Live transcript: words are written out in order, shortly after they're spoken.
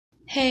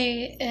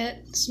Hey,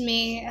 it's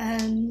me,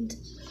 and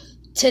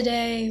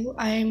today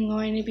I'm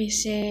going to be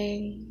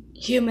singing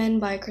Human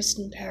by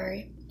Kristen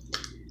Perry.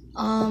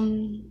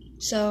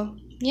 So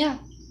yeah,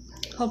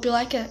 hope you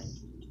like it.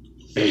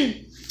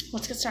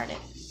 Let's get started.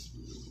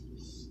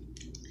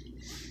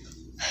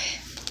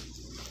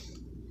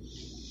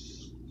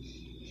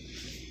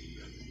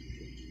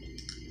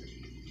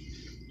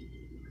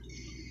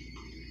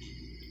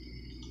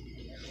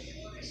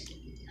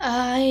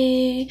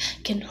 I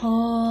can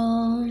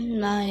hold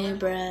my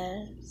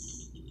breath.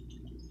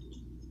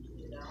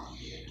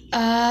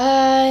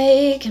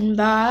 I can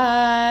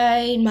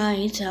bite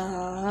my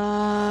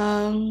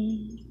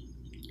tongue.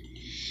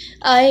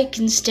 I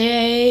can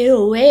stay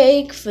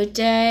awake for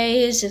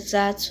days if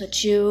that's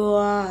what you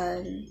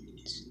want.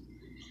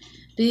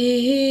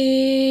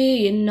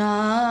 Be your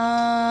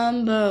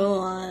number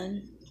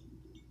one.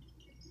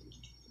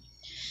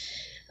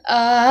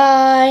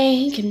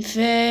 I can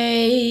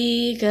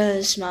fake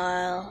a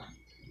smile.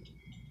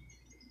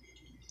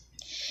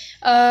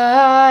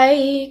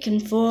 I can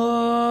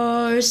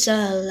force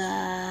a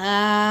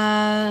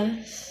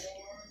laugh.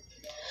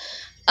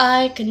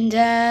 I can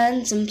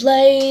dance and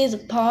play the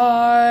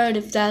part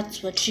if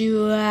that's what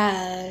you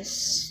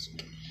ask.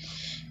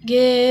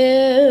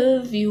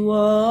 Give you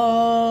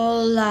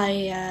all I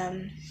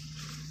am.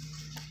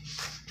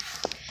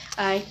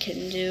 I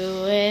can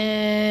do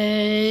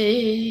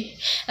it.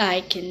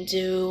 I can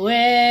do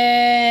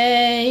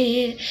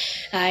it.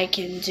 I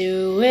can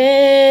do it.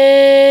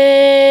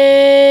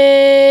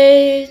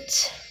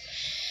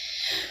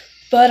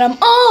 But I'm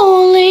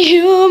only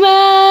human,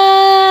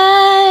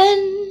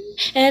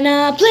 and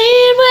I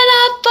bleed when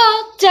I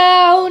fall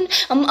down.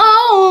 I'm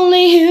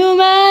only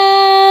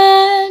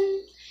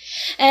human,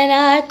 and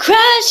I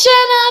crash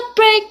and I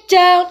break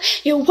down.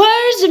 Your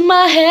words in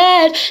my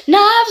head,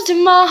 knives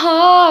in my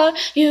heart.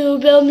 You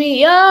build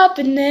me up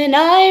and then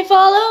I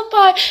fall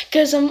apart,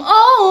 'cause I'm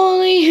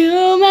only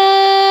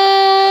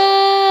human.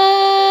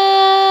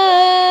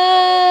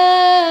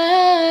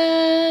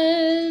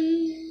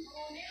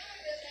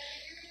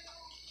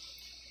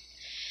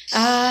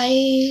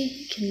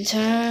 I can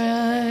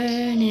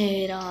turn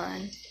it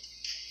on.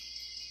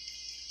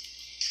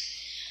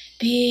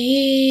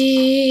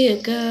 Be a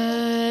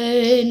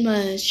good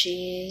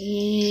machine.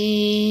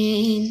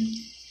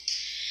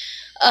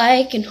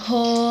 I can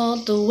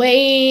hold the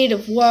weight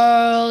of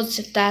worlds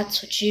if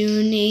that's what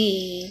you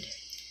need.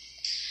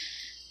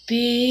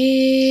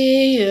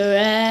 Be your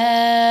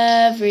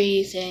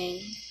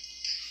everything.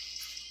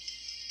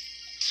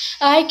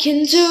 I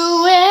can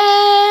do it.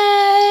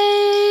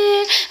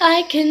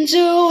 I can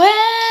do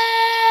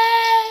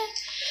it.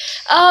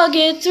 I'll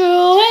get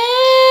through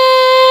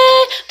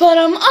it. But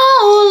I'm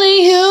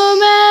only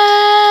human,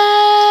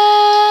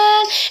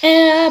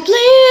 and I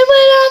bleed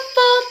when I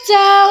fall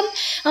down.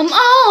 I'm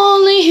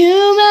only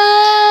human,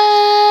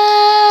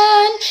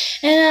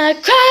 and I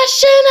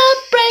crash and I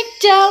break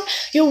down.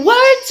 Your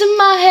words in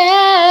my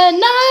head,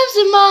 knives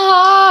in my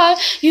heart.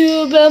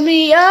 You build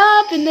me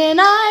up and then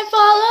I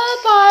fall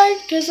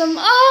apart, 'cause I'm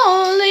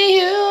only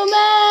human.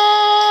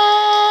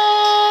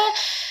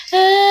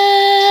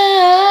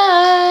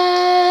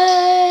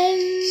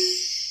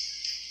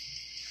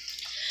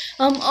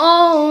 I'm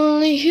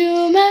only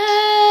human.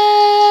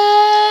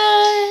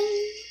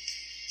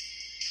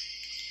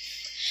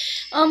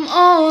 I'm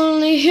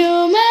only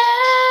human,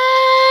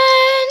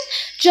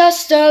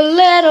 just a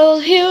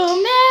little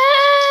human.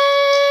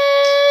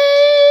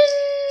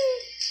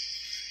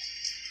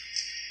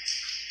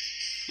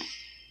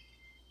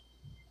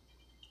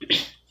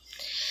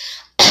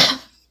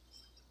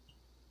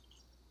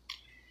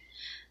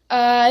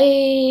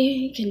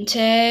 I can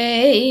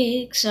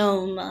take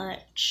so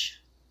much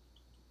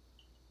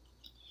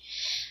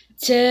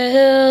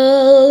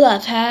till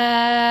I've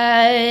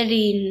had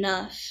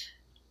enough.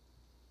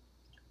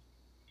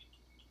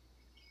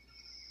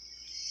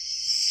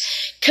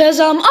 'Cause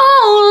I'm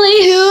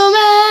only human,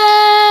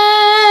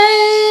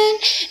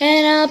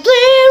 and I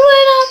bleed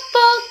when I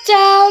fall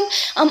down.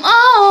 I'm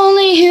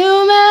only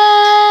human,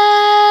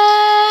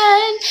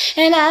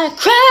 and I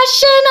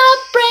crash and I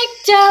break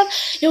down.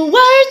 Your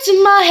words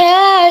in my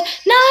head,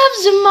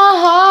 knives in my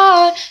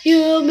heart.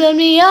 You build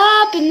me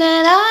up and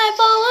then I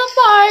fall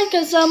apart,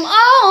 'cause I'm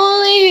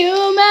only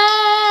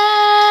human.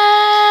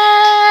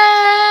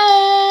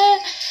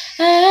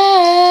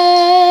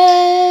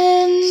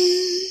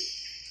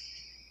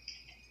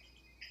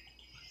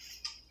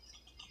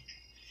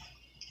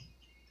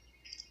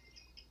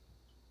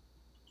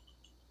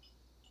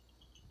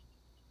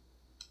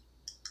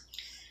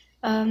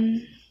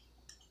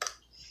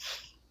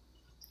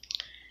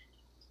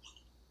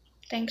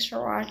 Thanks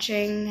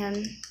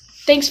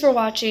for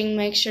watching,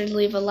 Make sure to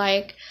leave a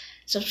like,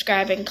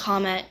 subscribe, and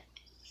comment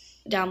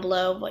down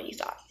below what you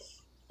thought.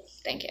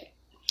 Thank you.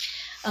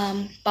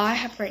 Bye,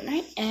 have a great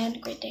night and a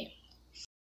great day.